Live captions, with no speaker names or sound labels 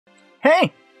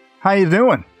Hey, how you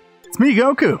doing? It's me,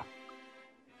 Goku.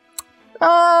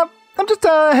 I'm just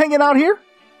hanging out here.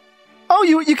 Oh,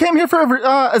 you came here for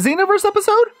a Xenoverse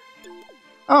episode?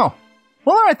 Oh,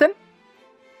 well, all right then.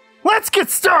 Let's get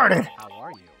started. How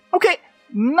are you? Okay,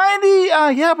 90.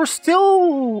 Yeah, we're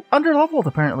still underleveled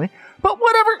apparently, but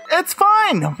whatever. It's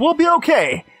fine. We'll be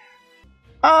okay.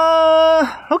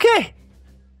 Okay.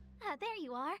 There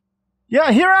you are.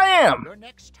 Yeah, here I am. Your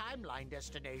next timeline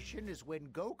destination is when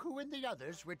Goku and the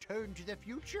others return to the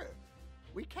future.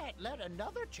 We can't let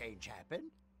another change happen.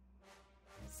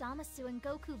 Zamasu and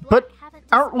Goku Black But haven't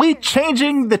aren't we disappeared.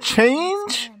 changing the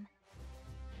change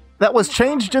that was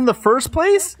changed in the first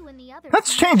place? Goku and the others That's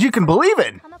must change you can believe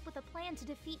in. come up with a plan to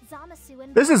defeat Zamasu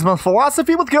and This is my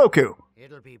philosophy with Goku.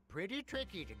 It'll be pretty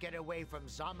tricky to get away from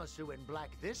Zamasu and Black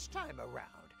this time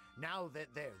around, now that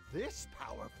they're this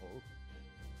powerful.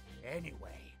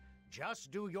 Anyway,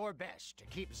 just do your best to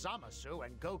keep Zamasu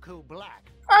and Goku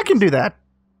Black. I can do that.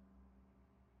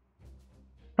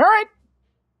 All right.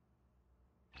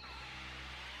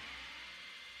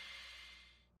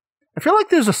 I feel like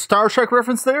there's a Star Trek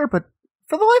reference there, but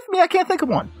for the life of me, I can't think of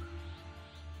one.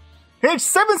 Page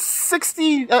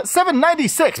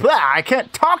 796. Blah, I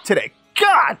can't talk today.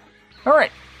 God! All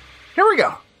right, here we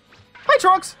go. Hi,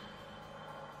 Trunks.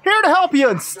 Here to help you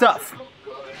and stuff.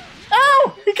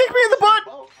 Ow! He kicked me in the butt!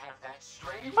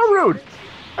 How rude.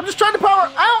 I'm just trying to power...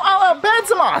 Ow, ow, ow, bad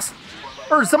Zamasu.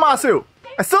 Or Zamasu.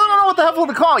 I still don't know what the hell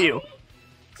to call you.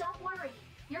 Don't worry.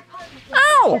 Your partner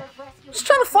Ow! Just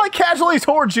trying to fly casually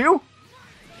towards you.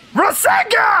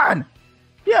 Rasengan!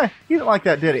 Yeah, he didn't like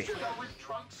that, did he?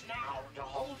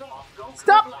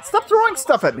 Stop throwing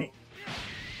stuff at me.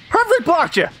 Perfect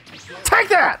blocked you. Take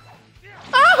that!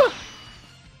 Ah!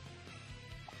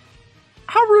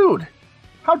 How rude.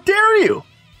 How dare you?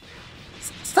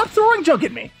 Stop throwing junk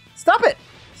at me. Stop it.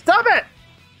 Stop it.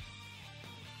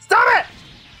 Stop it.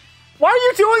 Why are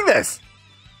you doing this?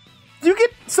 Do you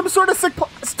get some sort of sick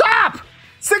Stop!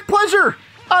 Sick pleasure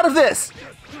out of this.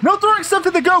 No throwing stuff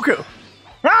at the Goku.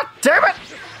 Ah, damn it.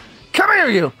 Come here,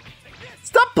 you.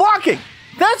 Stop blocking.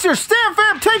 That's your stand,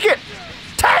 fam. Take it.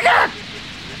 Take it.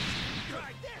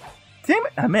 Damn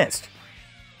it, I missed.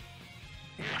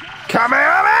 Come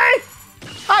here, me.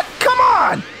 Come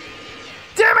on!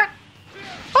 Damn it!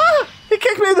 Ah! He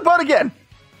kicked me in the butt again!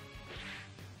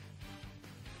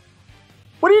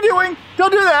 What are you doing?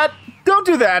 Don't do that! Don't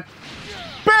do that!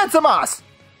 Bad Zamasu!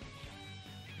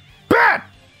 Bad!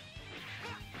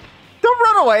 Don't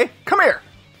run away! Come here!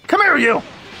 Come here, you!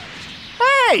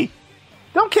 Hey!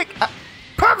 Don't kick...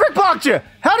 Perfect blocked you!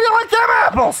 How do you like them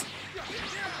apples?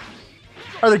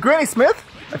 Are they Granny Smith?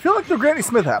 I feel like they're Granny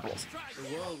Smith apples.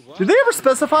 Did they ever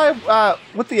specify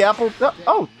what the apple...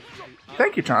 Oh,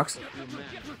 thank you, Trunks.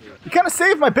 You kind of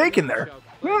saved my bacon there.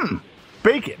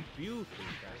 Bacon.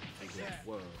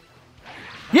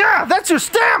 Yeah, that's your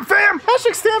stamp, fam!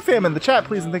 Hashtag stamp fam in the chat,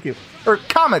 please and thank you. Or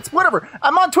comments, whatever.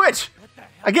 I'm on Twitch.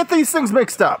 I get these things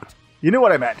mixed up. You knew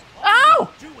what I meant. Ow!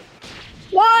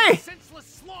 Why?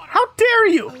 How dare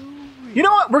you? You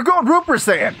know what? We're going Rupert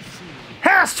Saiyan.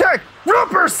 Hashtag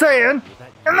Rupert Saiyan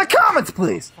in the comments,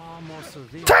 please.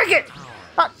 Take it!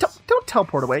 Don't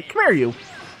teleport away. Come here, you.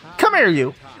 Come here,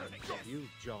 you.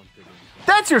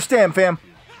 That's your stand, fam.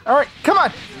 All right, come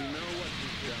on.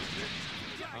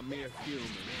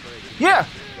 Yeah,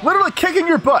 literally kicking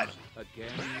your butt.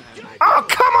 Oh,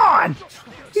 come on!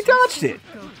 He dodged it.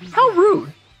 How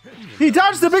rude. He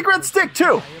dodged the big red stick,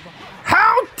 too.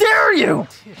 How dare you?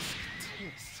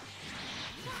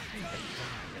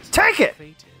 Take it.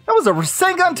 That was a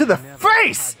Rasengan to the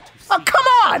face. Oh, come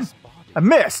on! I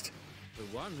missed. The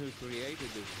one who created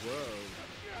this world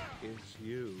is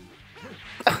you.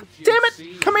 Damn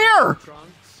it! Come here!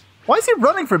 Why is he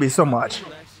running from me so much?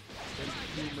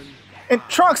 And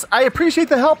Trunks, I appreciate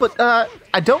the help, but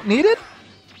I don't need it.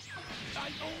 I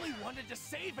only wanted to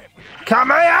save everyone.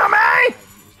 Kamehameha!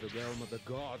 The realm of the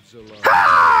gods alone.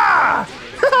 Ha!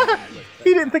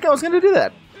 He didn't think I was going to do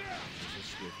that.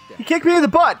 He kicked me in the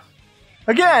butt.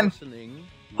 Again.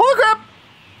 Holy crap!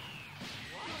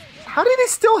 How did he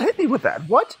still hit me with that?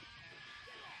 What?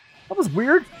 That was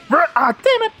weird. Ah,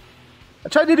 damn it! I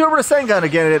tried to do a Rasengan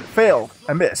again and it failed.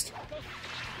 I missed.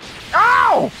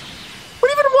 Ow!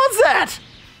 What even was that?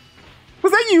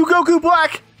 Was that you, Goku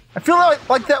Black? I feel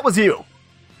like that was you.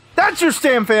 That's your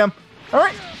stand, fam. All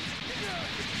right.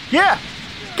 Yeah.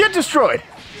 Get destroyed.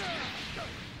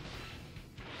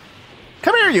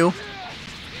 Come here, you.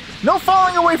 No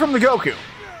falling away from the Goku.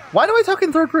 Why do I talk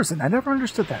in third person? I never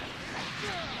understood that.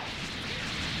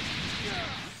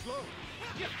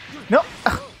 No.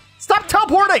 Stop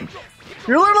teleporting.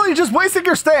 You're literally just wasting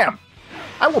your stam.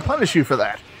 I will punish you for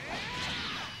that.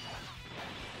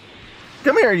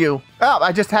 Come here, you. Oh,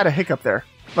 I just had a hiccup there.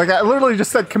 Like, I literally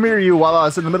just said, come here, you, while I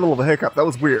was in the middle of a hiccup. That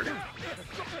was weird.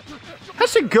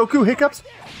 Hashtag Goku hiccups.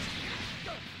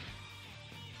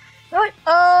 Alright,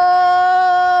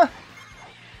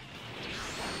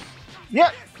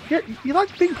 yeah, you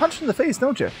like being punched in the face,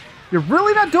 don't you? You're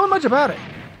really not doing much about it.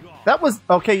 That was...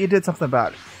 Okay, you did something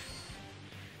about it.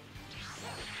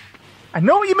 I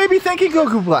know what you may be thinking,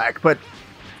 Goku Black, but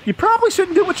you probably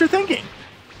shouldn't do what you're thinking.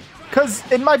 Because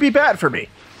it might be bad for me.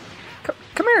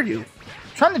 Come here, you.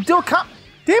 Trying to do a comp...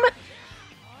 Damn it!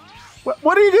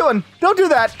 What are you doing? Don't do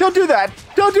that! Don't do that!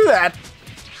 Don't do that!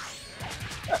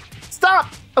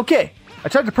 Stop! Okay. I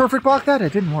tried to perfect block that.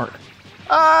 It didn't work.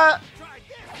 Yeah.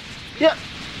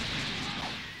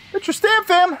 That's your stand,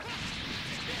 fam.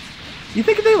 You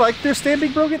think they like their stand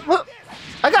being broken? Look,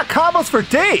 I got combos for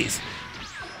days.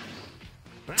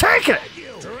 Take it!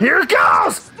 Here it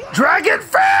goes! Dragon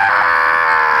Fist!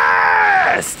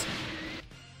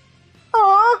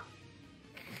 Aww.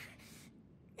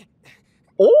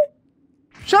 Oh?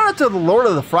 Shout out to the Lord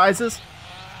of the Friezes.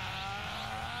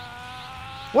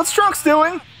 What's Trunks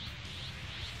doing?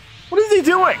 What is he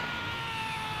doing?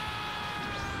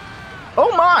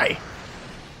 Oh my!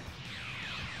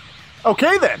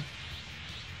 Okay then.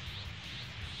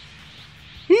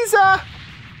 He's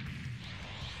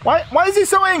Why is he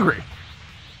so angry?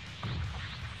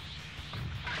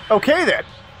 Okay then.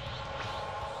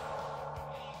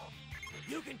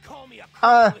 You can call me a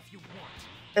if you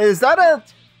want. Is that a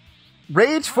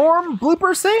rage form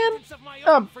blooper Saiyan?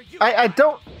 I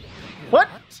don't... What?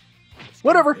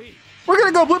 Whatever. We're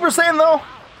gonna go blooper Saiyan though.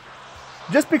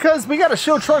 Just because we gotta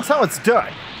show Trunks how it's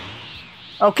done.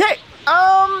 Okay,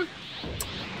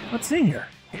 let's see here.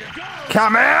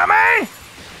 Kamehameha!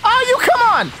 Oh, you come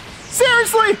on!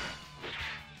 Seriously?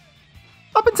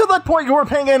 Up until that point, you weren't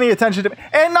paying any attention to me,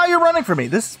 and now you're running for me.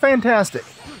 This is fantastic.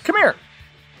 Come here.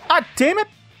 Ah, damn it!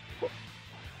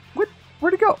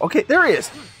 Where'd he go? Okay, there he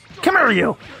is. Come here,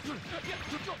 you!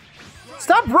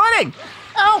 Stop running!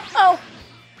 Ow! Ow!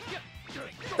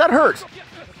 That hurt.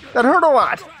 That hurt a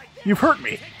lot. You've hurt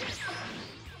me.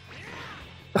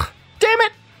 Ugh, damn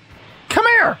it! Come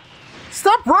here!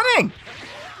 Stop running!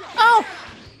 Ow!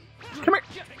 Come here.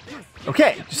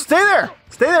 Okay, just stay there.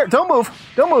 Stay there. Don't move.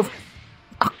 Don't move.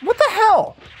 Ugh, what the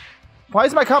hell? Why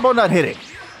is my combo not hitting?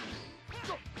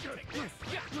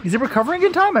 Is he recovering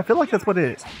in time? I feel like that's what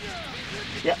it is.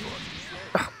 Yeah.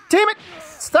 Ugh, damn it!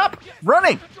 Stop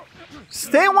running!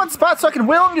 Stay in one spot so I can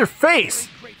wail in your face!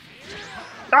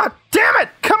 Ah, damn it!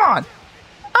 Come on!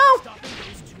 Ow!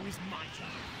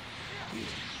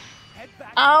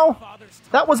 Ow!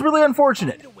 That was really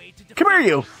unfortunate. Come here,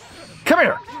 you! Come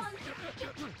here!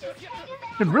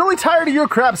 Been really tired of your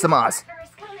crap, Samas.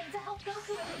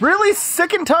 Really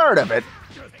sick and tired of it.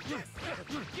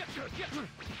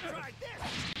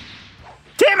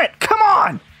 Damn it! Come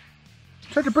on!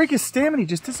 Tried to break his stamina, he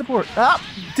just disappeared. Ah!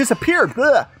 Disappeared!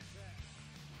 Ugh.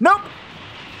 Nope!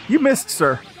 You missed,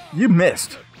 sir. You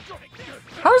missed.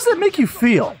 How does that make you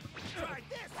feel?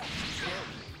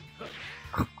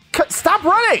 Stop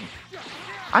running!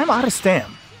 I'm out of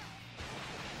stam.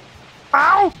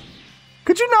 Ow!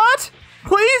 Could you not?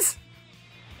 Please?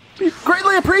 Be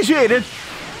greatly appreciated.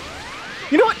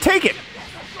 You know what? Take it.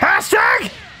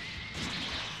 Hashtag!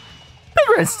 Big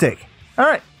red stick.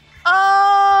 Alright.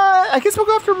 I guess we'll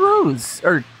go after Rose.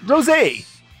 Or Rosé.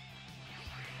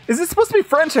 Is it supposed to be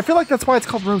French? I feel like that's why it's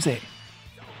called Rosé.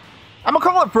 I'm gonna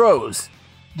call it Rose.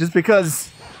 Just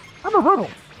because I'm a rebel.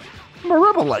 I'm a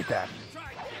rebel like that.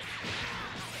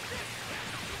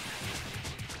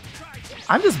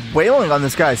 I'm just wailing on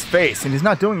this guy's face, and he's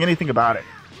not doing anything about it.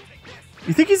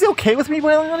 You think he's okay with me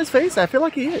wailing on his face? I feel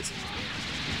like he is.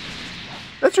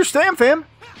 That's your stam, fam.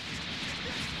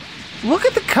 Look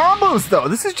at the combos, though.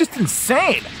 This is just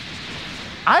insane.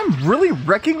 I'm really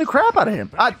wrecking the crap out of him.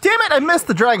 Damn it, I missed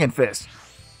the Dragon Fist.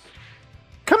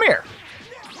 Come here.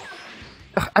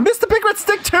 Ugh, I missed the big red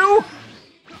stick, too.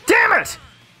 Damn it.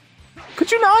 Could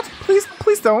you not?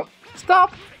 Please don't.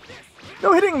 Stop.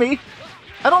 No hitting me.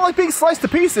 I don't like being sliced to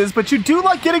pieces, but you do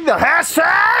like getting the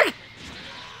hashtag!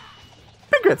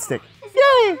 Big red stick.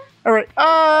 Yay! Alright,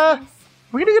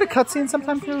 we're gonna get a cutscene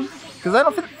sometime soon? Because I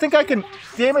don't think I can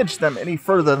damage them any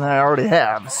further than I already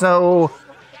have, so...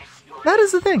 That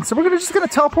is the thing. So we're just gonna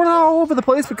teleport all over the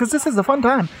place because this is a fun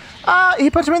time. He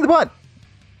punched me in the butt.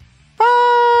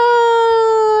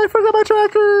 I forgot my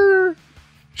tracker!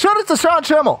 Shout out to Sean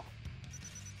Schimmel!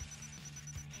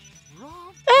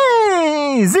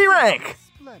 Hey! Z-Rank!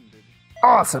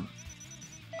 Awesome.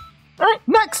 Alright,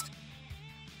 next!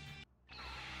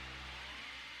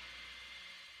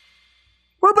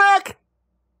 We're back!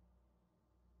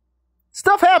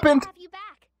 Stuff happened! Have you back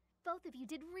Both of you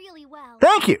did really well.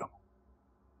 Thank you.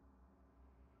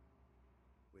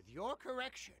 With your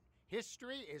correction,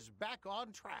 history is back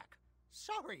on track.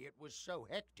 Sorry it was so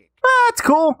hectic. That's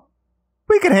cool.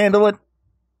 We can handle it.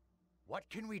 What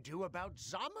can we do about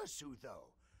Zamasu, though?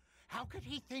 How could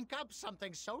he think up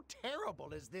something so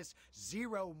terrible as this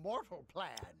zero mortal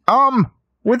plan?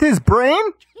 With his brain?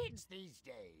 Kids these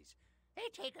days, they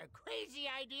take a crazy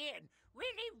idea and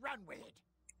really run with it.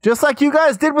 Just like you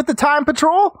guys did with the Time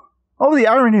Patrol? Oh, the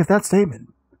irony of that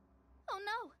statement. Oh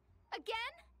no!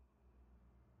 Again?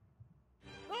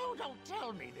 Oh, don't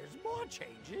tell me there's more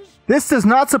changes. This does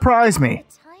not surprise me.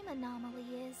 The time anomaly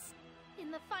is in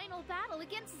the final battle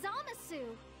against Zamasu.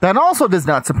 That also does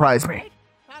not surprise me. Right?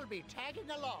 I'll be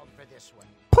tagging along for this one.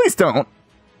 Please don't.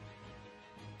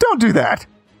 Don't do that.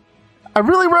 I'd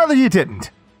really rather you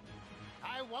didn't.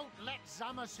 I won't let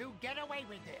Zamasu get away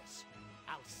with this.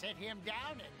 I'll sit him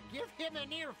down and give him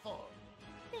an earful.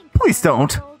 Think Please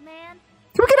about it, don't. old man.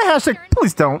 Can we get a hashtag? Turn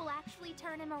Please don't. will actually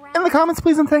turn him around. In the comments,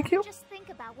 please and thank you. Just think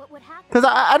about what would happen. Because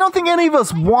I don't think any of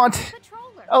us Like want the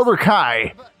patrollers. Elder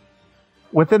Kai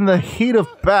within the heat of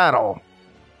battle.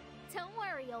 Don't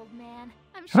worry, old man.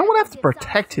 I'm I sure don't want to we'll have to give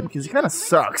protect Zamasu him a because he few kind of good licks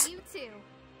sucks. for you too.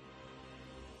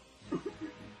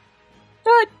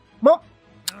 Alright, well,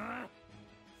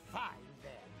 Fine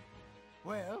then.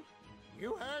 Well,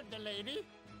 you heard the lady.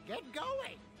 Get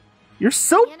going. you're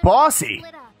so The enemy bossy.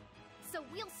 split up, so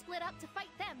we'll split up to fight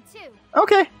them too.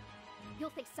 Okay, You'll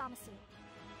face Zamasu.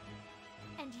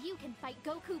 And you can fight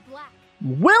Goku Black.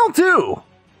 will do.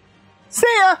 See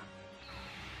ya.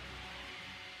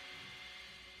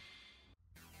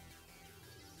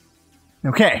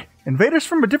 Okay, invaders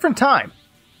from a different time.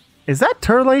 Is that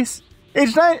Turles?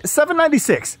 Age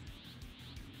 796.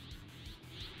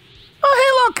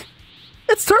 Oh, hey, look!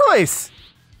 It's Turles!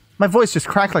 My voice just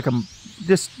cracked like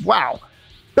wow.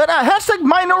 But hashtag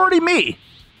minority me.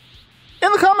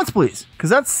 In the comments, please. Because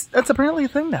that's apparently a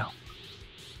thing now.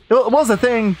 It was a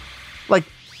thing, like,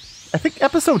 I think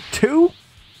episode 2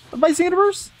 of my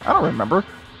universe? I don't remember.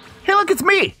 Hey, look, it's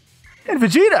me! And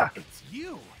Vegeta! It's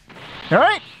you.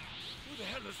 Alright? Who the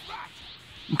hell is that?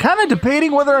 I'm kind of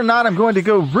debating whether or not I'm going to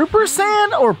go Rupert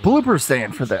Saiyan or Blooper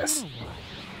Saiyan for this.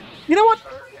 You know what?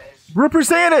 Rupert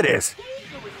Saiyan it is.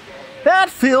 That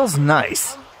feels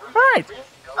nice. Alright.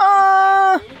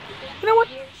 You know what?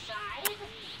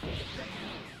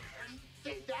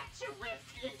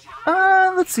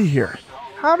 Let's see here.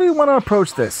 How do you want to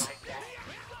approach this?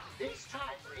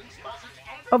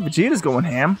 Oh, Vegeta's going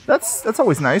ham. That's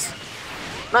always nice.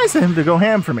 Nice of him to go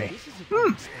ham for me.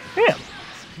 Ham.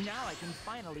 Now I can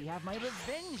finally have my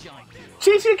revenge on you.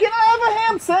 Chi-Chi, can I have a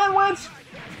ham sandwich?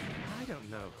 I don't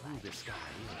know who this guy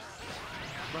is,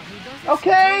 but he doesn't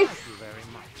Okay. like you very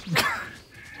much.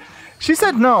 She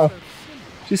said no.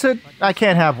 She said I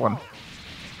can't have one.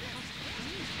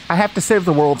 I have to save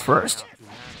the world first.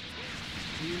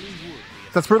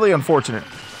 That's really unfortunate.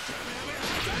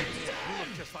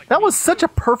 That was such a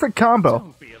perfect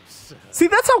combo. See,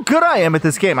 that's how good I am at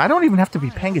this game. I don't even have to be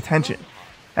paying attention.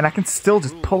 And I can still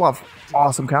just pull off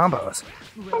awesome combos.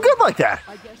 I'm good like that.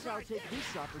 I guess I'll take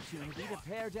this opportunity to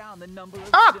pare down the number of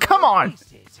Ah, come on!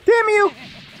 faces. Damn you!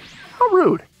 How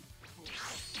rude.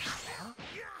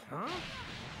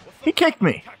 He kicked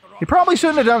me. He probably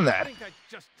shouldn't have done I that. think I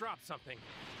just dropped something.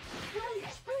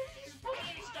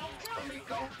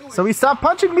 So he stopped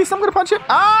punching me, so I'm gonna punch him.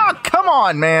 Ah, come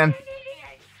on, man.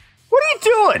 What are you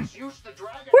doing?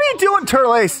 What are you doing,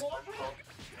 Turles?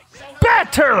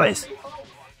 Bad Turles!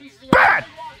 Bad!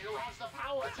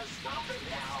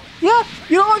 Yeah,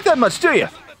 you don't like that much, do you?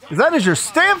 Because that is your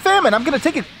stamp fam, and I'm gonna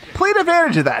take complete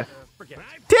advantage of that.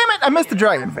 Damn it, I missed the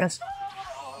Dragon Fist.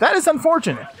 That is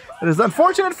unfortunate. It is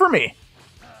unfortunate for me.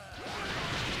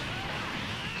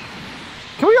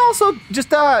 Can we also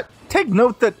just take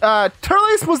note that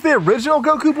Turles was the original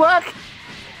Goku Black?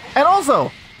 And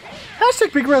also,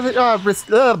 hashtag Big Red,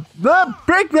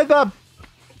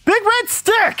 Big Red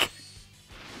Stick!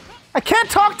 I can't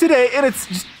talk today, and it's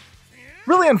just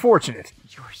really unfortunate.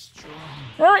 You're strong.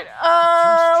 Alright,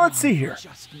 let's see here.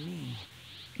 Just me.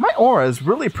 My aura is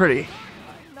really pretty.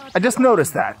 I just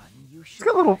noticed that. It's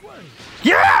got a little...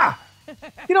 Yeah!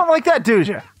 You don't like that, do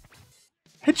you?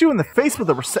 Hit you in the face with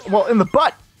a well, in the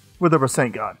butt with a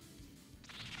Rasengan.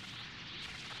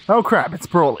 Oh crap, it's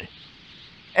Broly.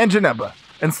 And Janemba.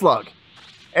 And Slug.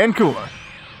 And Cooler.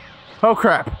 Oh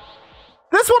crap.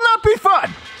 This will not be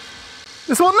fun!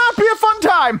 This will not be a fun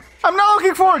time! I'm not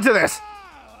looking forward to this!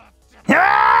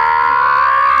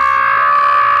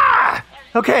 Ah!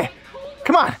 Okay,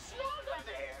 come on.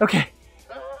 Okay.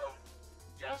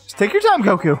 Just take your time,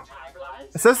 Goku.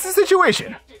 Assess the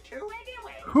situation.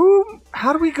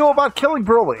 How do we go about killing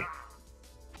Broly?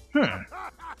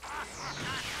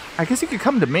 I guess he could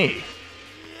come to me.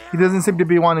 He doesn't seem to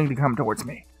be wanting to come towards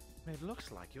me. It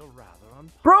looks like you're rather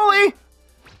Broly!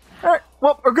 Alright,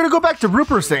 well, we're gonna go back to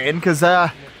Rupert Saiyan, because,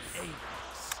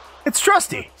 it's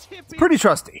trusty. It's pretty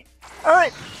trusty.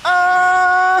 Alright,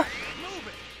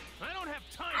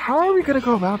 how are we gonna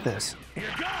go about this? Here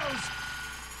goes.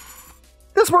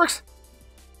 This works!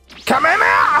 Kamehameha!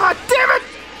 Ah, damn it!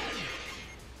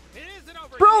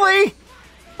 Broly!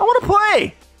 I want to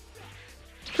play!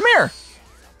 Come here!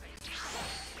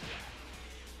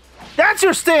 That's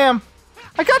your stam!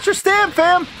 I got your stam,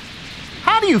 fam!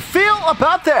 How do you feel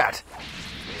about that?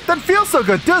 Doesn't feel so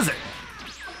good, does it?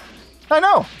 I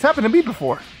know, it's happened to me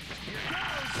before.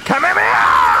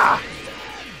 Kamehameha!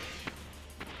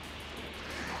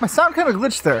 My sound kind of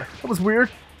glitched there. That was weird.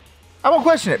 I won't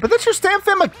question it, but that's your stam,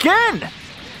 fam, again!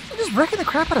 I'm just wrecking the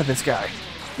crap out of this guy.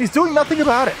 He's doing nothing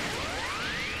about it.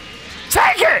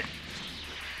 Take it!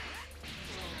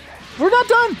 We're not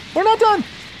done! We're not done!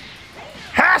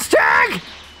 Hashtag!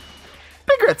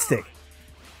 Big red stick.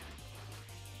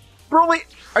 Broly,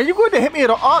 are you going to hit me at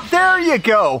all? Oh, there you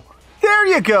go! There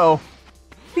you go!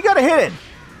 He got a hit in.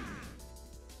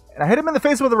 And I hit him in the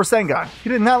face with a Rasengan. He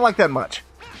did not like that much.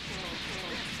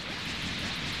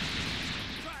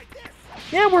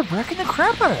 Yeah, we're wrecking the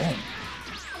crap out of him.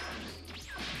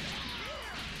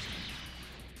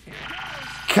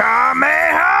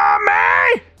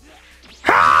 Kamehameha!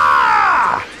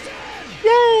 Ha!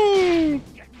 Yay!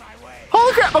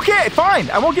 Holy crap! Okay, fine.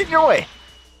 I won't get in your way.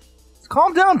 Just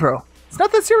calm down, bro. It's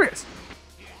not that serious.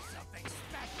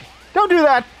 Don't do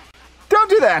that. Don't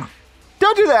do that.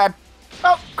 Don't do that.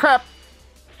 Oh, crap.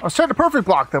 I was trying to perfect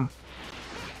block them.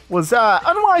 Was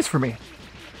unwise for me.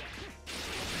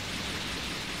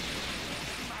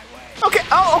 Okay.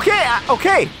 Oh, okay.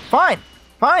 Okay. Fine.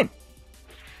 Fine.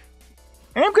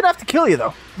 I am gonna have to kill you,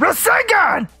 though.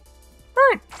 Rasengan!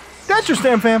 Alright, that's your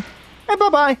stam, fam. And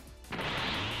bye-bye.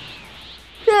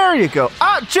 There you go.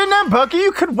 Ah, Janembucky,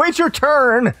 you could wait your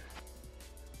turn.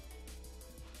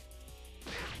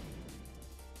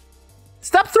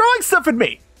 Stop throwing stuff at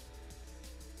me.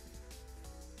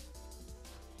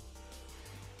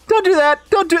 Don't do that.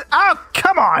 Don't do... Oh,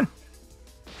 come on.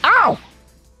 Ow.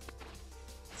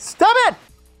 Stop it.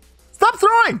 Stop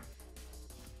throwing.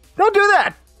 Don't do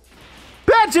that.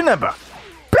 Bad, Janemba!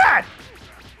 Bad!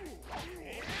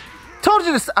 Told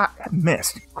you to I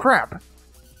missed. Crap.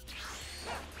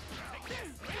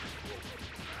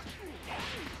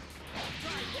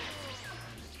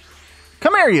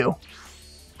 Come here, you.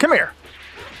 Come here.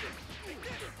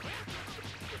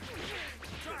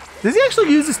 Does he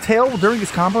actually use his tail during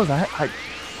his combos?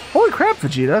 Holy crap,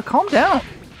 Vegeta. Calm down.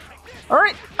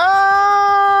 Alright.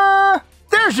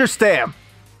 There's your stam.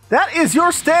 That is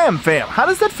your stam, fam. How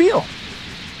does that feel?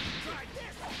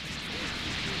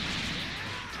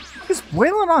 Just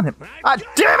wailing on him. Ah,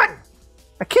 damn it!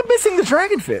 I keep missing the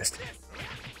Dragon Fist.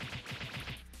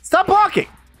 Stop blocking!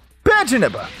 Bad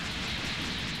Janemba!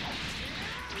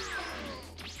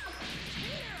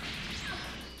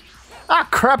 Ah,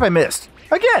 crap, I missed.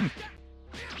 Again!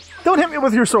 Don't hit me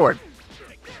with your sword.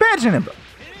 Bad Janemba!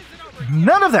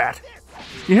 None of that!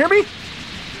 You hear me?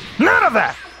 None of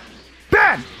that!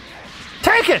 Bad!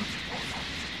 Taken!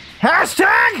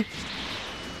 Hashtag!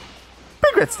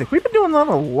 Big red stick. We've been doing that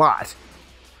a lot.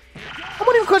 I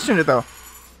won't even question it, though.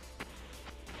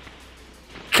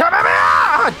 Come on!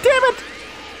 Ah, damn it!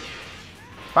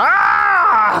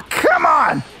 Ah, come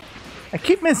on! I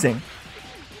keep missing.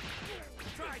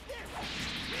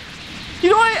 You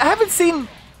know, I haven't seen...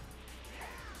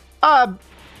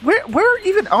 Where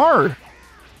even are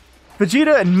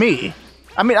Vegeta and me?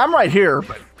 I mean, I'm right here,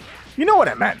 but you know what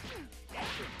I meant.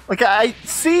 Like, I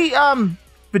see,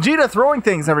 Vegeta throwing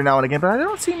things every now and again, but I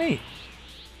don't see me.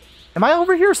 Am I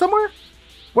over here somewhere?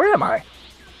 Where am I?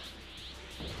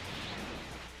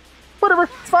 Whatever,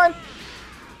 it's fine.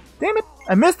 Damn it,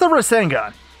 I missed the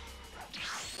Rasengan.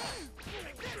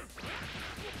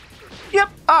 Yep,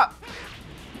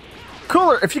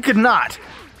 Cooler, if you could not.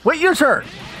 Wait your turn.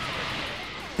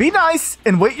 Be nice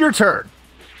and wait your turn.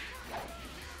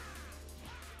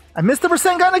 I missed the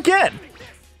Rasengan again.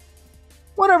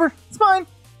 Whatever, it's fine.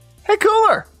 Hey,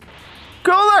 Cooler!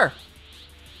 Cooler!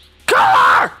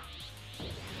 Cooler!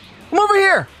 I'm over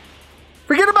here!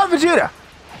 Forget about Vegeta.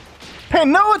 Pay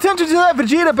no attention to that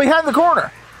Vegeta behind the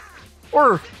corner.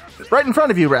 Or right in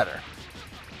front of you, rather.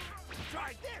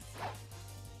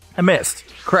 I missed.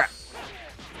 Crap.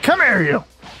 Come here, you.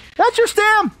 That's your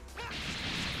stam.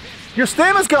 Your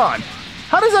stam is gone.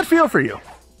 How does that feel for you?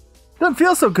 Doesn't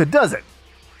feel so good, does it?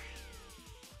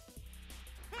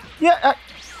 Yeah,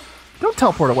 Don't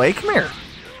teleport away. Come here.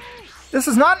 This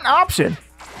is not an option.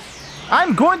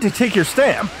 I'm going to take your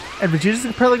stam, and Vegeta's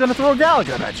probably going to throw a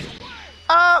Galaga at you.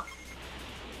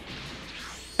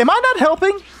 Am I not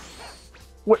helping?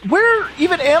 Where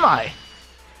even am I?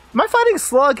 Am I fighting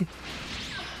Slug?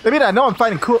 I mean, I know I'm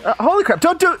fighting Cooler. Holy crap!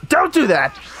 Don't do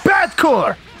that. Bad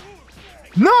Cooler.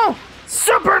 No,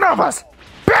 Supernovas.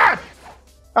 Bad.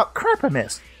 Oh crap! I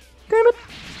missed. Damn it!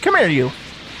 Come here, you.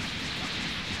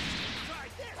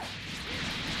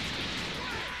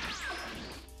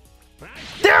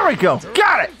 There we go.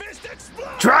 Got it.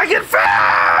 Dragon Fist.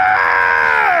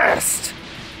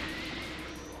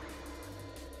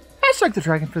 Hashtag the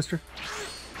Dragon Fister.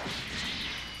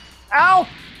 Ow!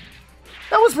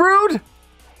 That was rude!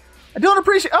 I don't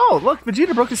appreciate— oh, look,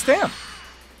 Vegeta broke his stamp.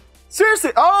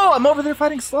 Seriously? Oh, I'm over there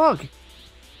fighting Slug.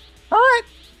 Alright.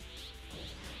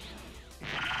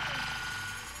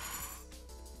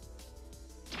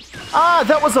 Ah,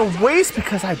 that was a waste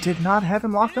because I did not have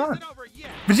him locked on.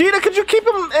 Vegeta, could you keep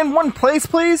him in one place,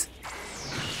 please?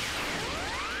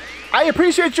 I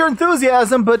appreciate your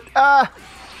enthusiasm, but,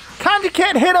 kinda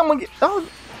can't hit him when you— oh,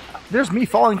 there's me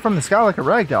falling from the sky like a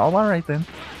ragdoll. Alright then.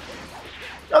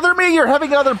 Other me, you're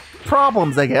having other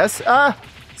problems, I guess.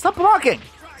 Stop blocking!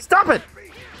 Stop it!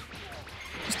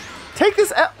 Just take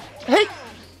this out. Hey,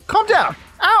 calm down.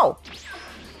 Ow!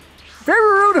 Very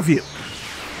rude of you.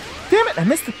 Damn it, I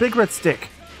missed the big red stick.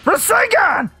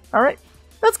 Rasengan! Alright,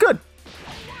 that's good.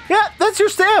 Yeah, that's your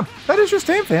stamp. That is your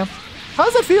stamp, fam. How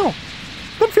does that feel?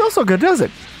 Doesn't feel so good, does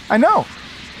it? I know.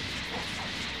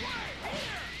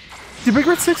 Do Big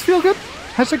Red Sticks feel good?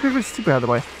 Hashtag Big Red Stick, by the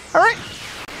way. Alright.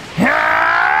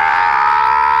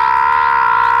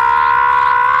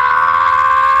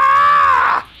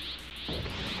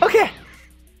 Okay.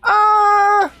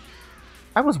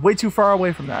 I was way too far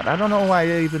away from that. I don't know why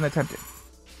I even attempted.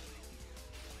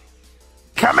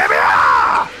 Come here!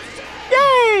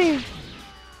 Yay!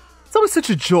 It's always such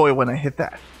a joy when I hit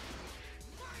that.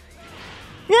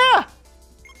 Yeah!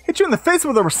 Hit you in the face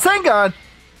with a Rasengan!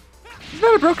 You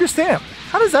never broke your stamp.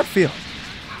 How does that feel?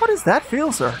 How does that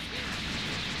feel, sir?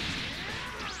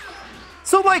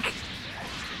 So, like,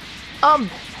 how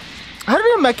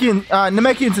do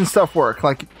Namekians and stuff work?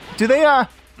 Like, do their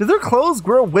clothes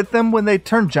grow with them when they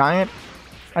turn giant?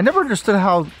 I never understood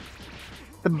how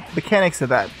the mechanics of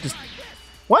that. Just,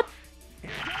 what?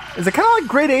 Is it kind of like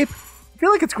Great Ape? I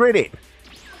feel like it's Great Ape.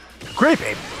 Grape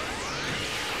Ape.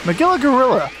 Magilla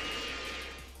Gorilla.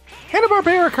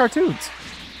 Hanna-Barbera cartoons.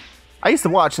 I used to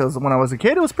watch those when I was a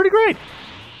kid. It was pretty great.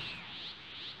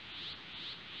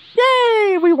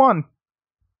 Yay! We won.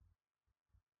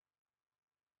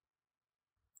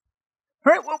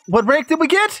 Alright, what rank did we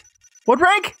get? What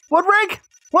rank? What rank?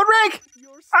 What rank?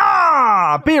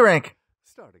 Ah! B rank.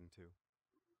 Starting to.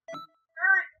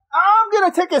 I'm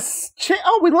gonna take a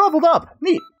oh, we leveled up.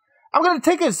 Neat. I'm gonna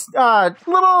take a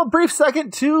little brief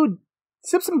second to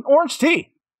sip some orange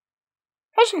tea.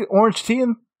 Hashtag orange tea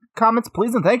in comments,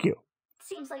 please and thank you.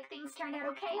 Seems like things turned out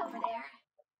okay over there.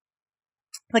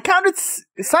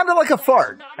 It sounded like a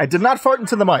fart. I did not fart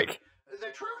into the mic.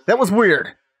 That was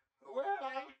weird.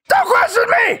 Don't question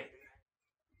me!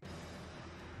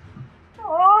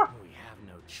 Aww. We have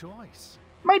no choice.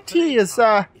 My tea is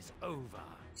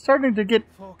starting to get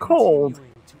cold. To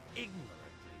ignorantly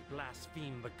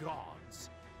blaspheme the gods,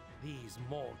 these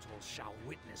mortals shall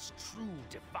witness true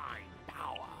divine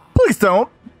power. Please don't.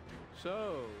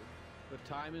 So, the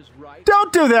time is right.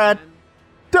 Don't do that.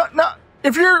 Don't, no.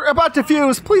 If you're about to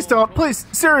fuse, please don't. Please,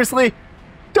 seriously,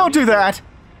 don't do that.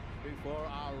 Before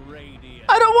our radiant.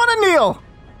 I don't want to kneel.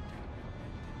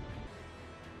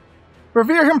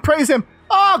 Revere him, praise him.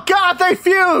 Oh God, they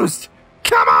fused.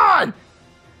 Come on.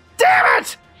 Damn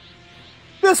it.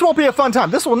 This won't be a fun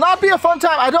time. This will not be a fun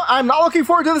time. I'm not looking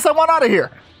forward to this. I want out of here.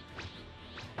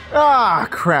 Ah,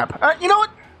 crap. You know what?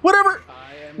 Whatever.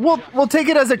 We'll take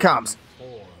it as it comes.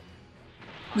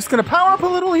 I'm just gonna power up a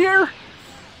little here.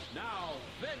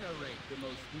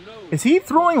 Is he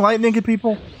throwing lightning at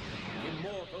people?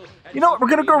 You know what? We're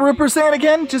gonna go Rupert Saiyan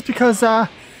again, just because.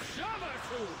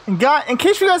 In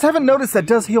case you guys haven't noticed, that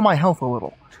does heal my health a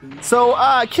little. So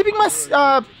keeping my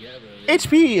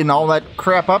HP and all that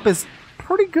crap up is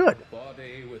pretty good.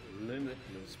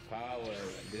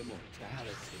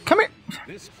 Come here.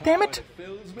 Damn it.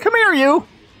 Come here, you.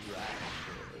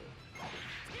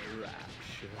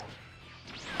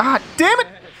 Ah, damn it.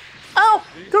 Ow.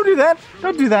 Don't do that.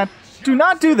 Don't do that. Do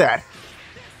not do that.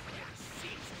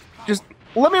 Just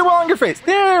let me well on your face.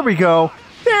 There we go.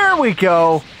 There we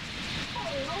go.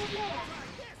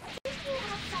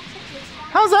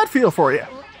 How's that feel for you?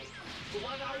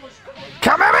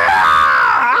 Come at me!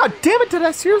 Ah, damn it, did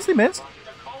I seriously miss?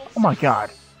 Oh my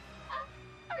god.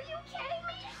 Are you kidding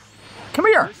me? Come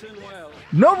here. Listen well,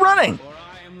 No running. for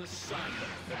I am the sun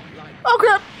that light Oh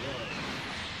crap.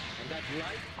 and that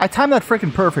light I timed that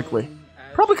freaking perfectly.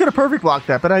 Probably could have perfect blocked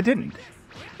that, but I didn't.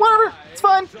 Whatever. It's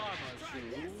fine. Zamasu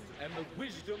and the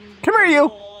wisdom, Come here, you.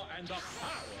 law, and the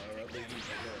power of the universe.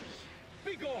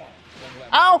 Be gone and let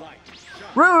Ow. the light shine.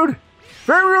 Rude.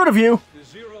 Very rude of you. The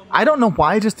zero I don't know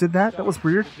why I just did that. That was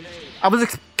weird. I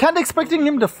was kind of expecting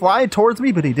him to fly towards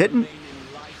me, but he didn't.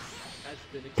 has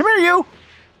been Come here, you.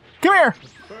 Come here.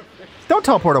 Don't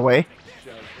teleport away.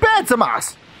 Bad,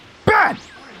 Samas. Bad.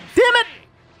 Damn it.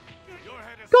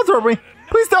 Don't throw me.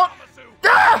 Please don't.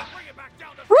 Ah!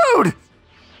 Rude.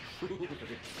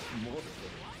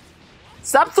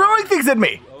 Stop throwing things at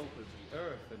me. open the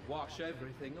earth and wash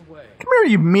everything away. Come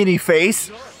here, you meanie face.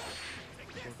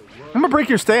 I'm gonna break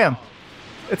your stem.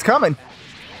 It's coming.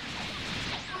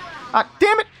 Ah,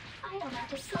 damn it. I don't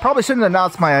understand. Probably shouldn't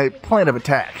announce my plan of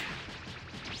attack.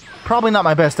 Probably not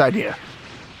my best idea.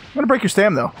 I'm gonna break your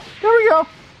stem, though. There we go.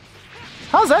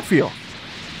 How's that feel?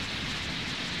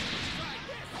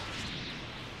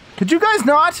 Could you guys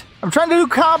not? I'm trying to do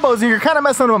combos and you're kind of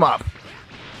messing them up.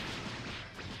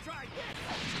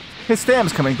 His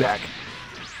stam's coming back.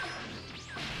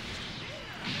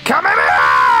 Come at me!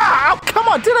 Oh, come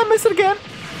on, did I miss it again?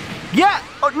 Yeah,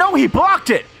 oh no, he blocked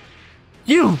it!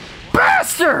 You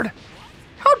bastard!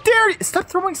 How dare you? Stop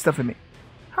throwing stuff at me.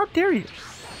 How dare you?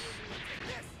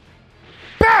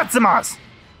 Bad, Samas!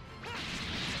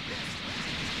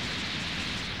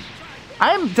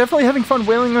 I am definitely having fun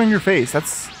wailing on your face.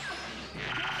 That's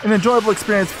an enjoyable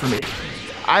experience for me.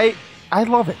 I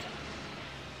love it.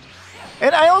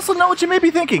 And I also know what you may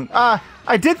be thinking.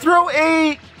 I did throw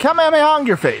a Kamehameha on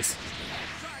your face.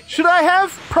 Should I have?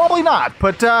 Probably not,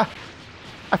 but I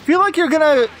feel like you're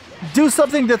gonna do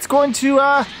something that's going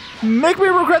to make me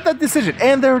regret that decision.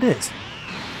 And there it is.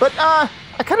 But I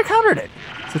kind of countered it.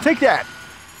 So take that.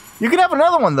 You can have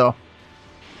another one, though.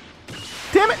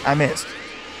 Damn it, I missed.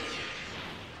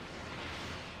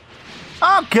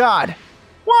 Oh, God.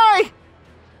 Why?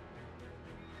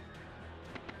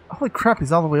 Holy crap,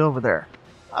 he's all the way over there.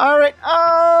 Alright,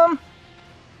 come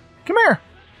here.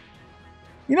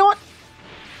 You know what?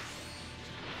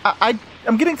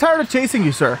 I'm getting tired of chasing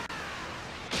you, sir.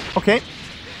 Okay.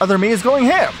 Other me is going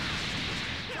ham.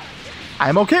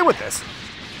 I'm okay with this.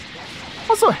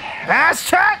 Also,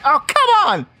 hashtag. Oh, come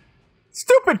on!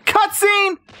 Stupid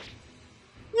cutscene!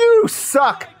 You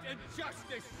suck! And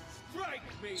justice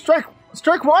strike me.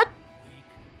 Strike what?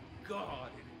 God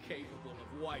incapable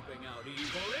of wiping out evil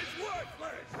is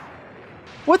worthless.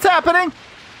 What's happening?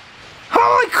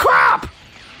 Holy crap!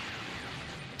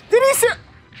 Did he see?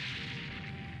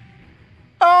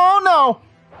 Oh no!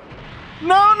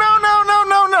 No, no, no, no,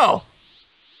 no, no!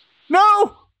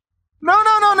 No! No,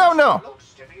 no, no, no, no!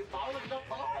 Looks to be falling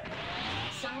apart.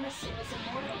 Zamasu is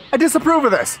immortal. I disapprove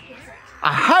of this.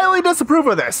 I highly disapprove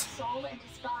of this. Soul and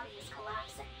his body is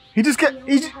collapsing. He just get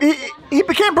he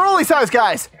became Broly size,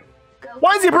 guys.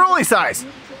 Why is he Broly size?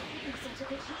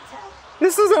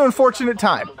 This is an unfortunate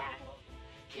time.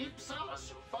 Keep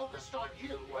Zamasu focused on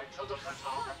you until the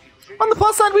Katara fusion. On the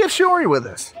plus side, we have Shiori with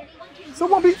us. So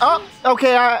it won't be. Oh,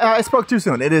 okay. I spoke too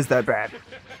soon. It is that bad.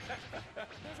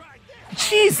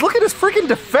 Jeez, look at his freaking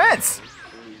defense.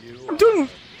 I'm doing.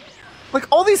 Like,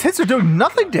 all these hits are doing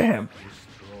nothing to him.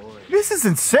 This is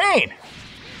insane.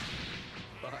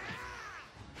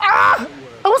 Ah!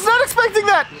 I was not expecting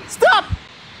that. Stop!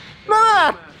 None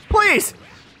of that. Please.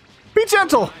 Be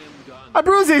gentle. I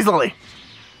bruise easily.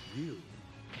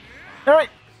 Alright.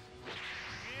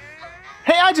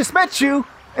 Hey, I just met you,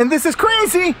 and this is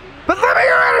crazy, but let me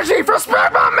your energy for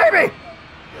Spirit Bomb, maybe!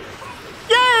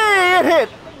 Yay! It hit!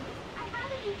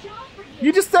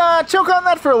 You just choke on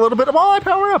that for a little bit while I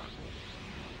power up.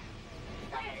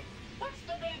 What's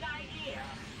the big idea?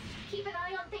 Keep an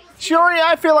eye on things. Shiori,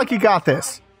 I feel like you got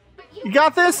this. You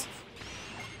got this?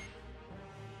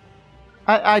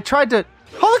 I tried to...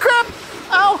 Holy crap!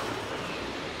 Ow!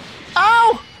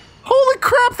 Ow! Holy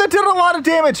crap, that did a lot of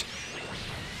damage!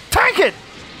 Tank it!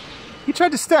 He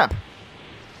tried to step.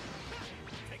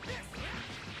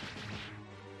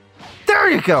 There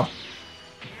you go!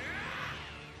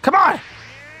 Come on!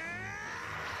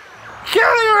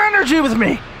 Share your energy with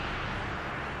me!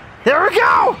 There we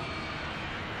go!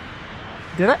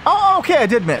 Did I? Oh, okay, I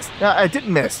did miss. I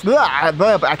didn't miss.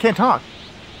 I can't talk.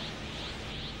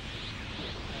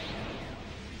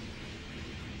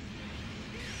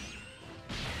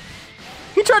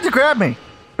 He tried to grab me.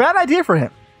 Bad idea for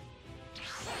him.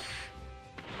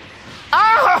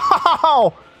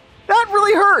 Ow! That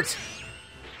really hurt.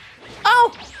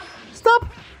 Ow! Stop!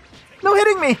 No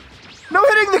hitting me. No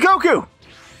hitting the Goku!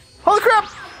 Holy crap!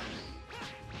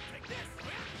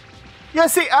 Yeah,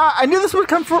 see, I knew this would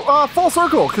come full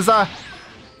circle, because, I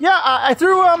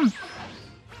threw, a,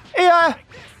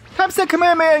 typeset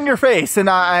Kamehameha in your face, and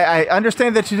I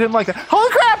understand that you didn't like that. Holy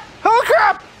crap! Holy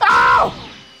crap! Ow!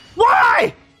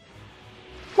 Why?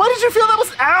 Why did you feel that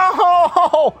was,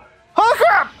 ow! Holy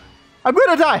crap! I'm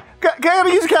gonna die.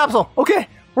 Gotta use a capsule. Okay,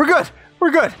 we're good.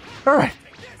 We're good. All right.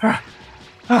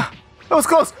 That was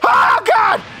close. Oh,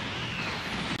 God!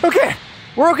 Okay,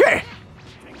 we're okay.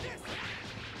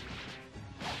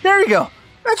 There you go.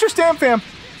 That's your stand, fam.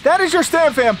 That is your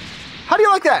stand, fam. How do you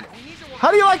like that?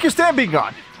 How do you like your stand being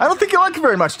gone? I don't think you like it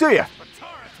very much, do you?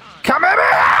 Come at me!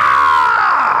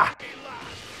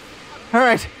 All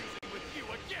right.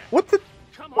 What the?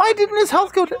 Why didn't his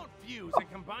health go down?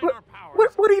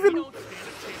 What even?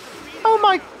 Oh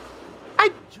my! I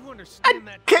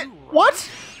can't. What?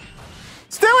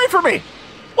 Stay away from me!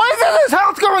 Why is his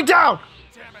health going down?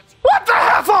 What the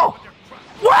heffle?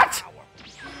 What?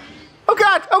 Oh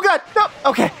God! Oh God! No.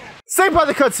 Okay. Saved by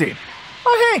the cutscene.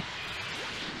 Oh hey,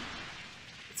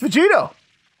 it's Vegito.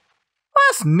 Oh,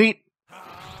 that's neat.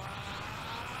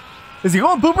 Is he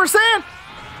going Blooper Sand?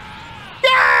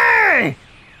 Yay!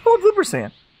 Going Blooper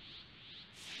Sand.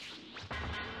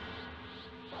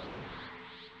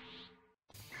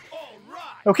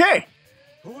 Okay.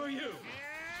 Who are you?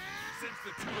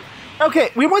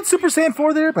 Okay, we went Super Saiyan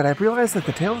 4 there, but I realized that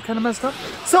the tail kind of messed up.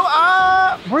 So,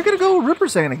 we're gonna go Ripper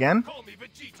Saiyan again.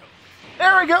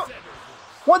 There we go.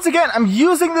 Once again, I'm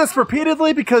using this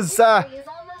repeatedly because,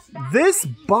 this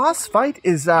boss fight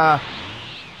is, it's a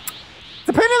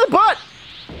pain in the butt.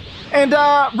 And,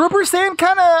 Ripper Saiyan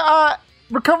kind of,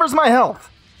 recovers my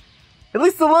health. At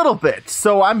least a little bit.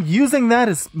 So I'm using that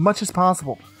as much as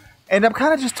possible. And I'm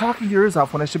kind of just talking your ears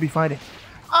off when I should be fighting.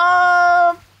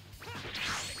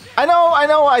 I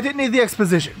know, I didn't need the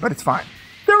exposition, but it's fine.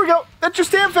 There we go. That's your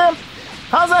stand, fam.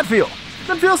 How's that feel?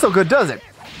 Doesn't feel so good, does it?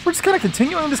 We're just kind of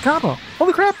continuing this combo.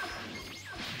 Holy crap.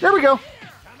 There we go.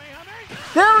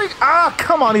 There we go. Ah,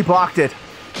 come on, he blocked it.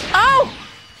 Ow!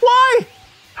 Why?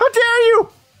 How dare you?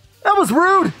 That was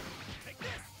rude.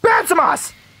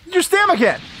 Bansamas! Your stam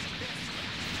again.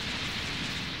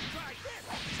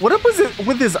 What up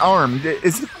with his arm?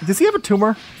 Does he have a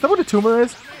tumor? Is that what a tumor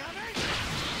is?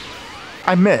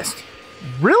 I missed.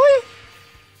 Really?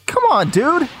 Come on,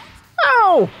 dude.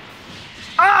 Ow!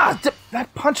 Ah,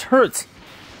 that punch hurts.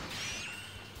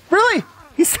 Really?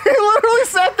 He literally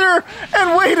sat there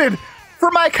and waited for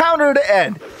my counter to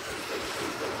end.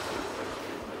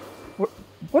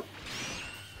 What?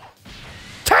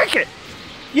 Take it!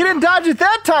 You didn't dodge it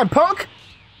that time, punk!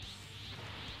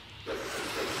 I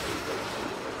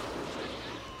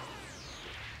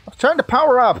was trying to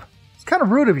power up. It's kind of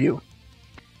rude of you.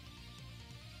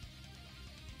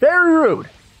 Very rude.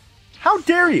 How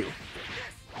dare you?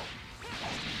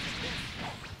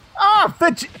 Ah,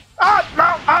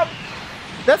 no,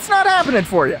 that's not happening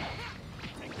for you.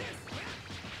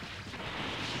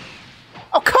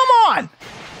 Oh, come on!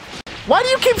 Why do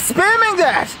you keep spamming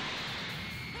that?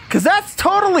 Because that's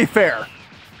totally fair.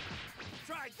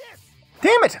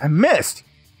 Damn it, I missed.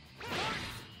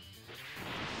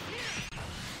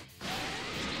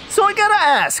 So I gotta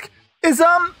ask, is,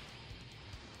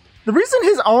 the reason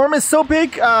his arm is so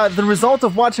big, the result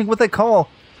of watching what they call,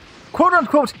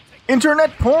 quote-unquote,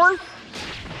 internet porn?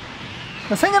 I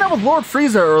was hanging out with Lord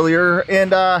Frieza earlier,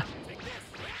 and,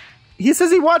 he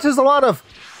says he watches a lot of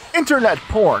internet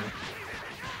porn.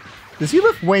 Does he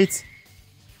lift weights?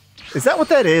 Is that what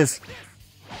that is?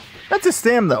 That's his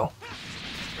stam, though.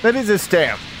 That is his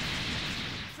stam.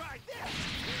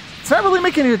 It's not really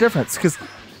making any difference, because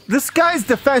this guy's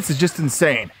defense is just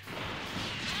insane.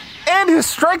 And his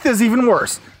strength is even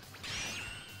worse.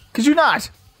 Could you not?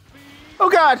 Oh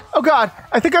God,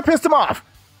 I think I pissed him off.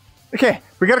 Okay,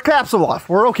 we got a capsule off.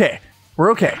 We're okay.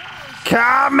 We're okay.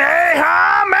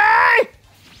 Kamehameha!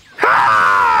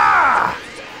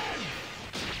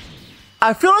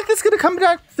 I feel like it's gonna come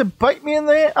back to bite me in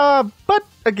the butt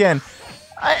again.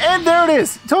 And there it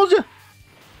is. Told you.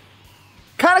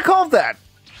 Kind of called that.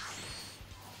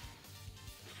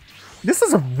 This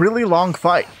is a really long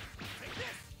fight.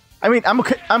 I mean, I'm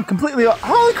completely...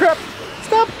 Holy crap!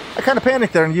 Stop! I kind of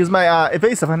panicked there and used my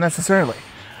evasive unnecessarily.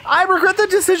 I regret the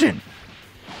decision.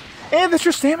 And that's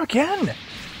your stam again.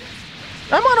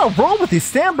 I'm on a roll with these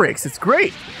stam breaks. It's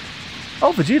great.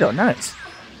 Oh, Vegito, nice.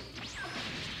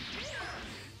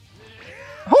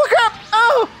 Holy crap!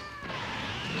 Oh!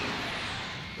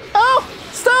 Oh!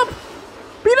 Stop!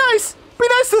 Be nice! Be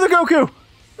nice to the Goku!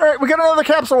 Alright, we got another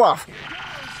capsule off.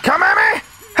 Come at me!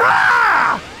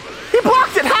 Ha! He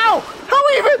blocked it! How? How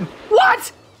even?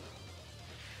 What?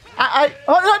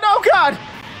 Oh, no, God!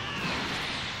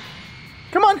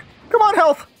 Come on, come on,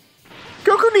 health!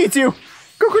 Goku needs you!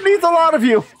 Goku needs a lot of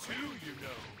you!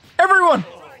 Everyone,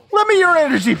 let me your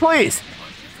energy, please!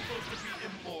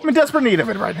 I'm in desperate need of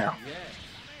it right now.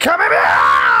 Come at me!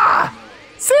 Ah!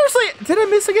 Seriously, did I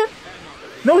miss again?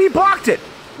 No, he blocked it.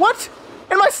 What?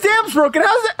 And my stam's broken.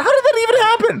 How did that even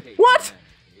happen? What?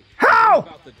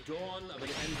 How?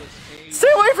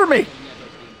 Stay away from me!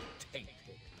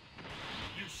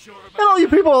 And all you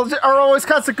people are always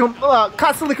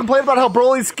constantly complaining about how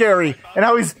Broly's scary and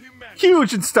how he's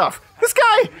huge and stuff. This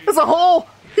guy is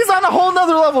he's on a whole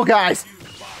nother level, guys.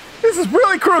 This is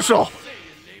really crucial.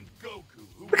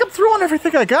 Like, I'm throwing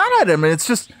everything I got at him and it's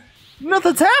just,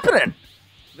 nothing's happening.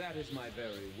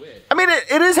 I mean,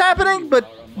 it is happening, but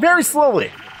very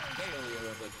slowly.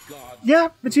 Yeah,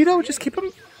 Vegito, just keep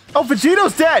him. Oh,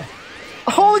 Vegito's dead.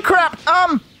 Holy crap.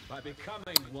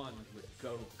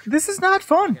 This is not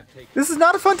fun. This is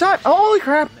not a fun time. Holy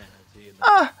crap. He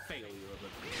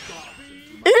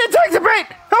didn't take the bait.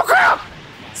 Oh, crap.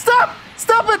 Stop.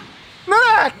 Stop it. No,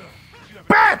 that.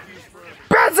 Bad.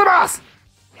 Bad, Samas.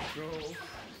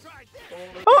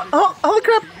 Oh, holy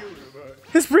crap.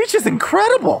 His reach is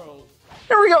incredible.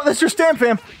 There we go. That's your stamp,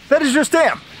 fam. That is your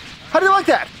stamp. How do you like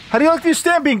that? How do you like your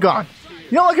stamp being gone?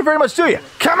 You don't like it very much, do you?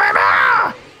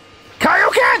 Kamehameha!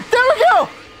 Kaioken! There we go!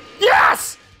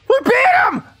 Yes! We beat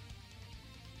him!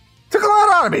 Took a lot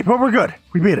out of me, but we're good.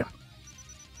 We beat him.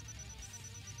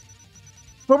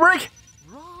 What break?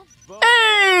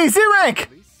 Hey! Z-rank!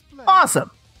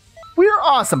 Awesome. We are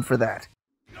awesome for that.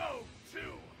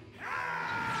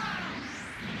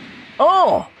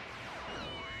 Oh!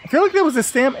 I feel like there was a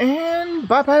stamp and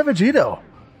bye-bye Vegito.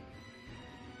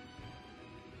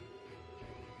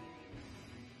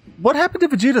 What happened to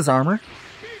Vegeta's armor?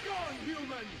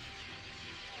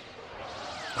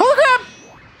 Holy crap!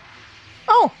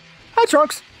 Oh, hi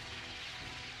Trunks.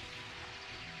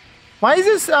 Why is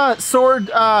this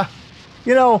sword,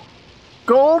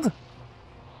 gold?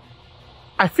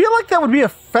 I feel like that would be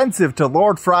offensive to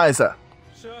Lord Frieza.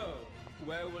 So,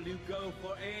 where will you go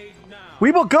for aid now?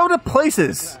 We will go to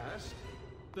places. Past,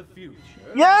 the future.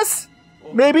 Yes,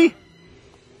 maybe.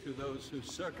 To those who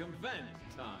circumvent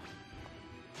time.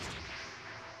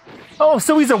 Oh,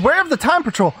 so he's aware of the time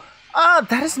patrol.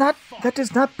 That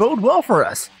does not bode well for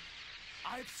us.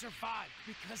 I've survived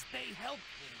because they helped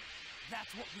me.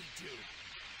 That's what we do.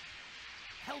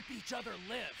 Help each other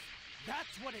live.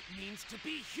 That's what it means to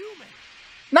be human.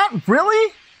 Not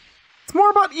really. It's more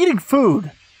about eating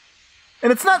food.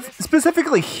 And it's not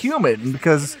specifically human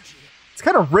because it's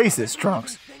kind of racist,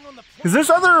 Trunks. Because there's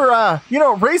other,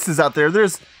 races out there.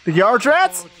 There's the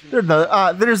Yardrats.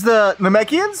 There's the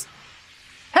Namekians.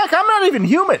 Heck, I'm not even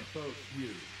human.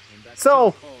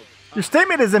 So, your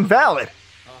statement is invalid.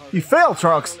 You fail,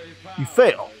 Trunks. You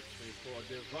fail.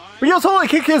 But you'll totally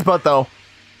kick his butt, though.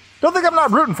 Don't think I'm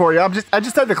not rooting for you. I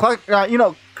just had to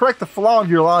correct the flaw in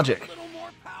your logic.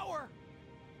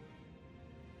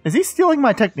 Is he stealing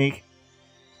my technique?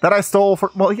 That I stole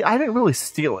for... Well, I didn't really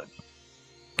steal it.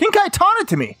 King Kai taught it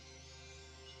to me.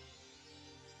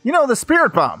 You know, the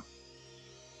Spirit Bomb.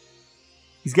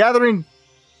 He's gathering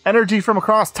energy from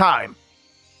across time.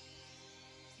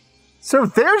 So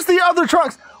there's the other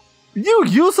Trunks. You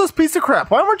useless piece of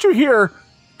crap. Why weren't you here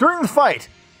during the fight?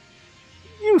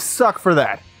 You suck for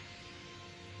that.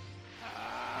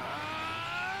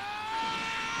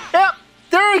 Yep,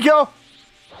 there you go.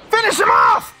 Finish him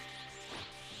off!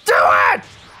 Do it!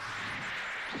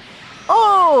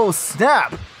 Oh,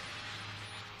 snap. You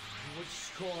would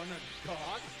scorn a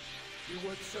god? You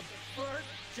would subvert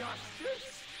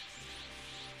justice?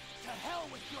 To hell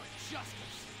with your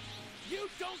justice. You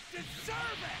don't deserve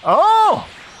it. Oh!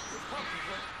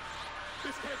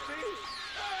 This can't be.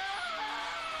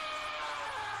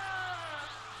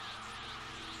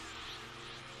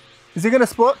 Is he gonna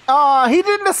explode? He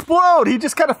didn't explode. He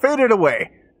just kind of faded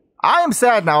away. I am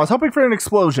sad now. I was hoping for an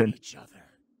explosion. Each other.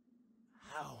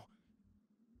 How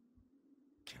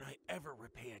can I ever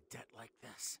repay a debt like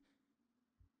this?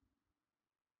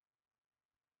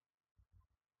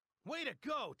 Way to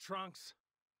go, Trunks.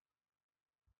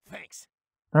 Thanks.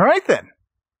 All right, then.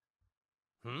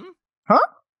 Huh?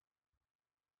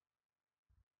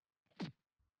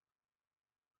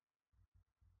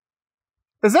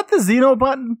 Is that the Xeno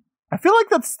button? I feel like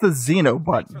that's the Xeno Thanks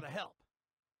button. for the help.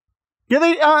 Yeah,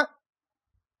 they,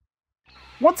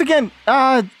 once again,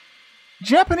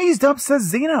 Japanese dub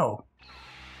says Xeno.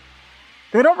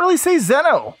 They don't really say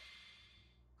Zeno.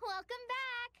 Welcome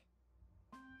back!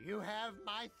 You have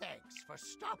my thanks for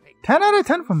stopping. 10 out of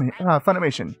 10 from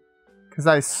Funimation. Because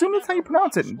I assume that's how you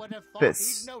pronounce it in Would have thought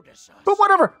this. he'd notice us. But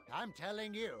whatever. I'm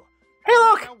telling you. Hey, no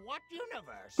look! matter what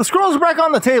universe, The scrolls are back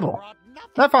on the table. brought nothing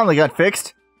That finally got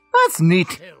fixed. That's neat.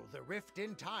 Still, the rift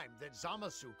in time that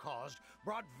Zamasu caused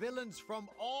brought villains from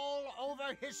all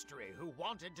over history who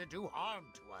wanted to do harm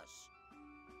to us.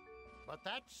 But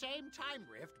that same time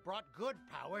rift brought good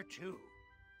power too.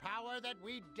 Power that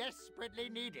we desperately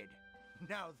needed.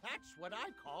 Now that's what I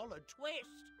call a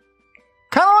twist.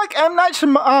 Kind of like M. Night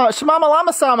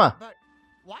Shyamalan-sama. But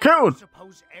why Cool. do you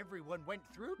suppose everyone went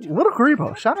through to Little it?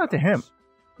 Grebo, shout out to him.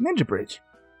 Ninja Bridge.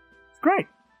 It's great.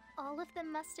 All of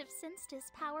them must have sensed his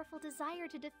powerful desire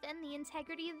to defend the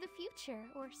integrity of the future,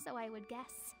 or so I would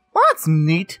guess. Well, that's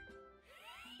neat.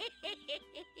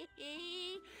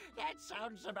 That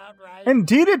sounds about right.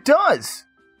 Indeed it does.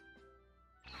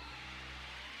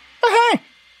 Oh, hey,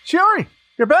 Shiori,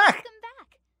 you're back. Welcome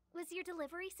back. Was your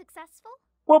delivery successful?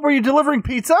 What, were you delivering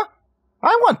pizza?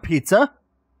 I want pizza.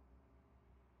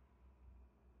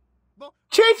 Well,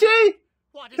 Chi-Chi,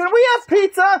 what is can it? we have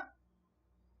pizza?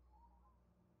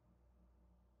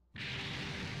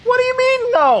 What do you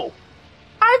mean, no?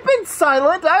 I've been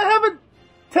silent. I haven't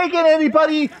taken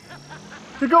anybody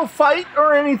to go fight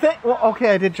or anything. Well,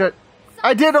 okay,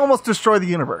 I did almost destroy the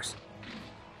universe.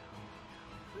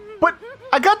 But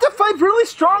I got to fight really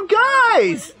strong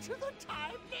guys. To the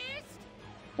time list?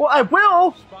 Well, I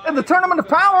will in the Tournament of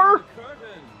Power.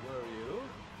 Curtain, were you?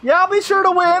 Yeah, I'll be sure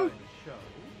to win.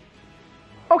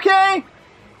 Okay.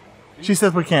 She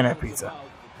says we can't have pizza. About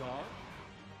the dog?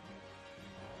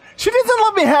 She doesn't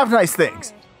let me have nice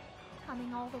things.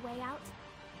 Coming all the way out,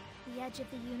 the edge of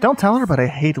the universe. Don't tell her, but I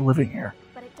hate living here.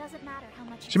 But it doesn't matter how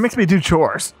much. She makes me do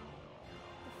chores.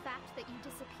 The fact that you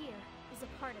disappear is a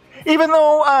part of it. Even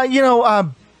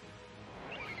though,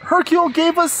 Hercule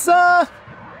gave us,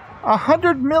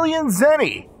 100 million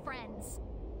zenny. Friends.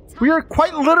 We are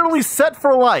quite literally set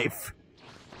for life.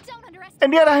 Don't underestimate.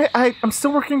 And yet I'm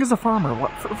still working as a farmer.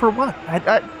 What, for what?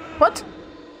 What?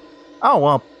 Oh,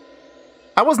 well.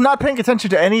 I was not paying attention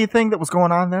to anything that was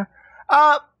going on there.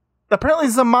 Apparently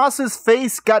Zamasa's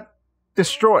face got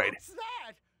destroyed. What's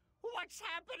that? What's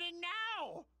happening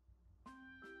now?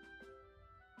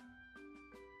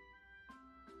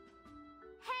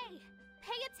 Hey,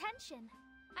 pay attention.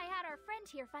 I had our friend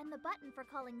here find the button for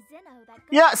calling Zeno that.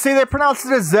 Yeah, see, they pronounced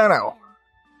it as Zeno.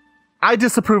 I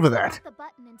disapprove of that. Put the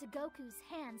button into Goku's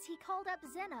hands. He called up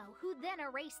Zeno, who then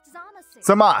erased Zamasu.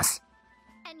 Zamas.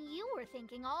 And you were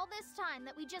thinking all this time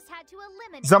that we just had to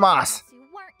eliminate Zamas.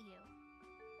 Zamasu, weren't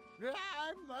you?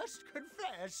 I must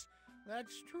confess,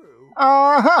 that's true.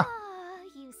 Uh-huh. Ah,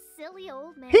 you silly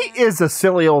old man. He is a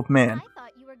silly old man. I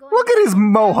thought you were going Look to at his sit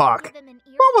down mohawk. with him in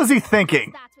ear- What was he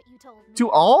thinking? That's what you told me. Do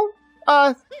all,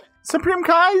 Supreme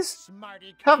Kais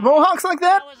Smarty have cat. mohawks like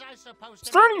that? How was I supposed to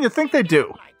Starting make to think it they seem do.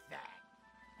 like that?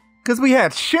 Because we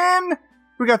had Shin,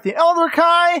 we got the Elder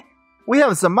Kai, we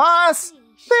have Zamas.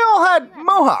 They all had You have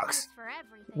mohawks. excuses for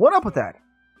everything, What up with too. that?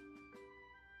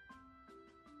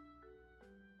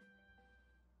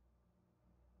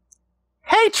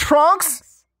 Hey,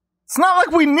 Trunks! It's not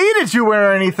like we needed you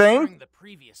or anything. During the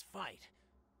previous fight,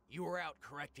 you were out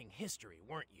correcting history,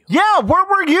 weren't you? Yeah, where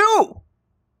were you?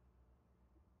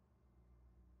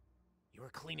 You were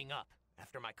cleaning up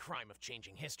after my crime of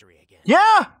changing history again.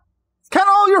 Yeah, it's kind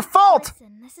of all your fault.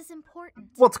 Listen, this is important.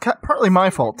 Well, it's partly my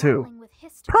fault, too. Meddling with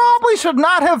history Probably is should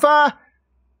not have,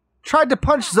 tried to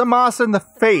punch Zamasa in the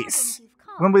face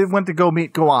when we went to go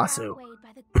meet Gowasu. outweighed by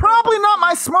the Probably good not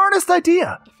my of smartest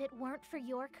idea. If it weren't for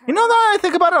your courage, You know, now that I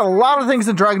think about it, a lot of things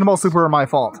in Dragon Ball Super are my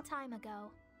fault. long time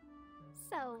ago.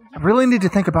 So I really need to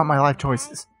think about my life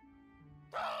choices.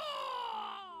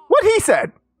 What he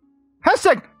said!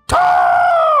 Hashtag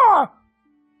TAH!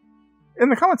 In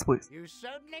the comments, please. You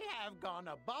certainly have gone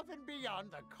above and beyond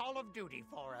the call of duty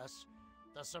for us.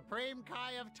 The Supreme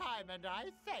Kai of Time, and I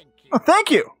thank you. Oh, thank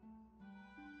you.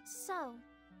 So,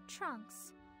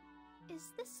 Trunks,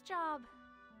 is this job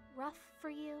rough for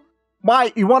you?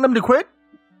 Why, you want him to quit?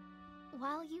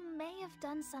 While you may have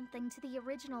done something to the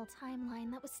original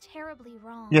timeline that was terribly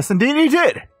wrong, Yes, indeed he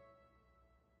did.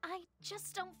 I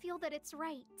just don't feel that it's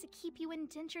right to keep you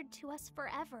indentured to us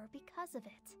forever because of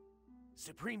it.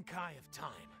 Supreme Kai of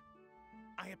Time,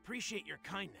 I appreciate your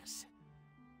kindness,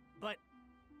 but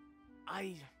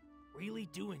I really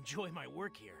do enjoy my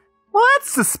work here. Well,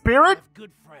 that's the I spirit. have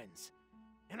good friends,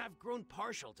 and I've grown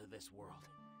partial to this world.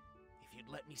 If you'd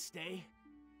let me stay,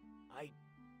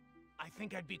 I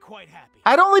think I'd be quite happy.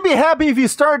 I'd only be happy if you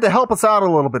started to help us out a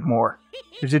little bit more.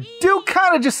 Because you do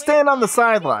kind of just stand on the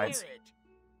sidelines.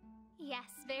 Yes,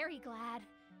 very glad.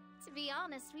 To be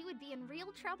honest, we would be in real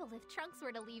trouble if Trunks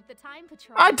were to leave the Time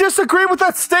Patrol. I disagree with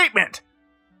that statement.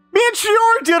 Me and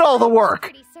Shiori did all the work!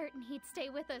 Pretty certain he'd stay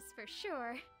with us for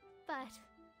sure, but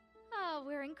oh,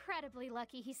 we're incredibly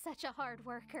lucky he's such a hard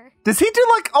worker. Does he do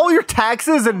like all your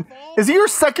taxes and is he your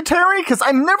secretary? Because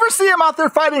I never see him out there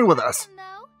fighting with us.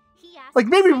 No, he asked Like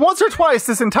maybe once or twice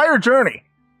this entire journey.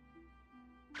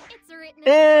 It's written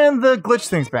And the glitch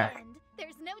thing's back. end.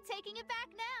 There's no taking it back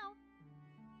now.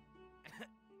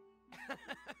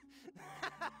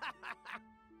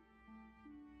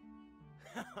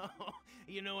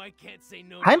 You know, I can't say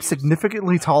no. I'm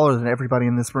significantly taller than everybody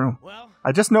in this room. Well,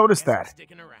 I just noticed guess I'm that.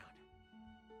 sticking around.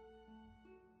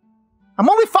 I'm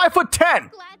only 5'10". Glad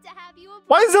to have you aboard.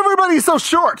 Why is everybody so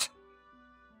short?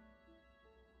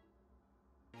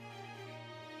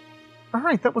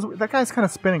 Alright, that guy's kind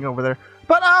of spinning over there.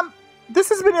 But, this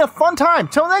has been a fun time.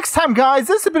 Till next time, guys,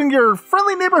 this has been your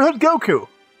friendly neighborhood Goku.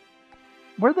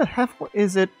 Where the heck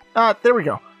is it? There we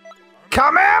go.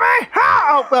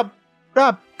 Kamehameha!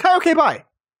 Oh, okay, bye.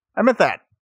 I meant that.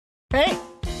 Hey,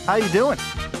 how you doing?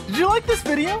 Did you like this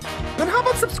video? Then how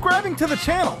about subscribing to the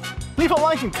channel? Leave a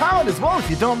like and comment as well if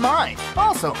you don't mind.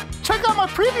 Also, check out my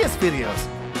previous videos.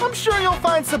 I'm sure you'll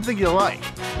find something you like.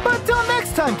 But till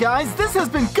next time, guys, this has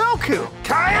been Goku.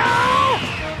 Kaya!